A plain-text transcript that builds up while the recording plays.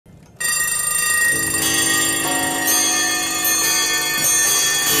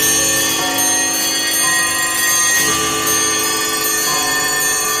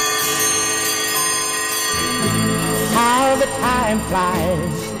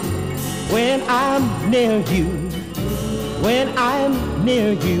when I'm near you, when I'm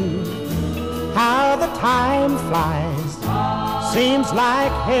near you. How the time flies, seems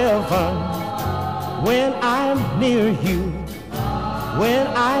like heaven when I'm near you, when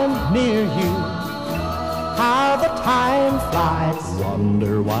I'm near you. How the time flies.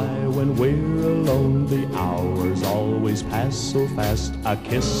 Wonder why when we're alone the hours always pass so fast. A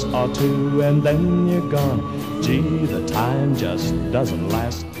kiss or two and then you're gone. Gee, the time just doesn't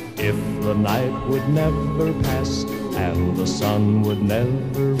last. If the night would never pass and the sun would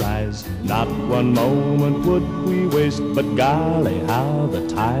never rise, not one moment would we waste. But golly, how the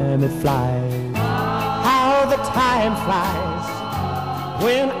time it flies. How the time flies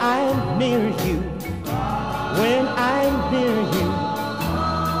when I'm near you, when I'm near you.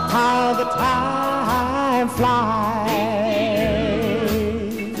 How the time flies.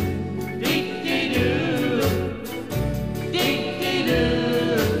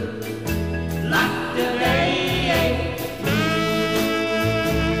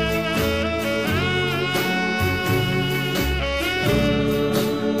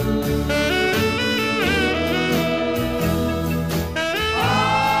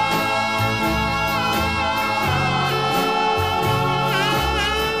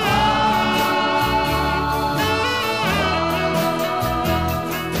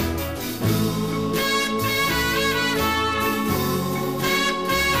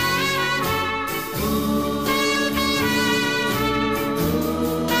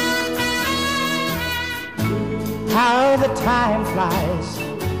 How the time flies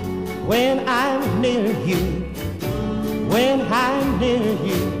when I'm near you, when I'm near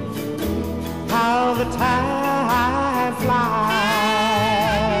you. How the time flies.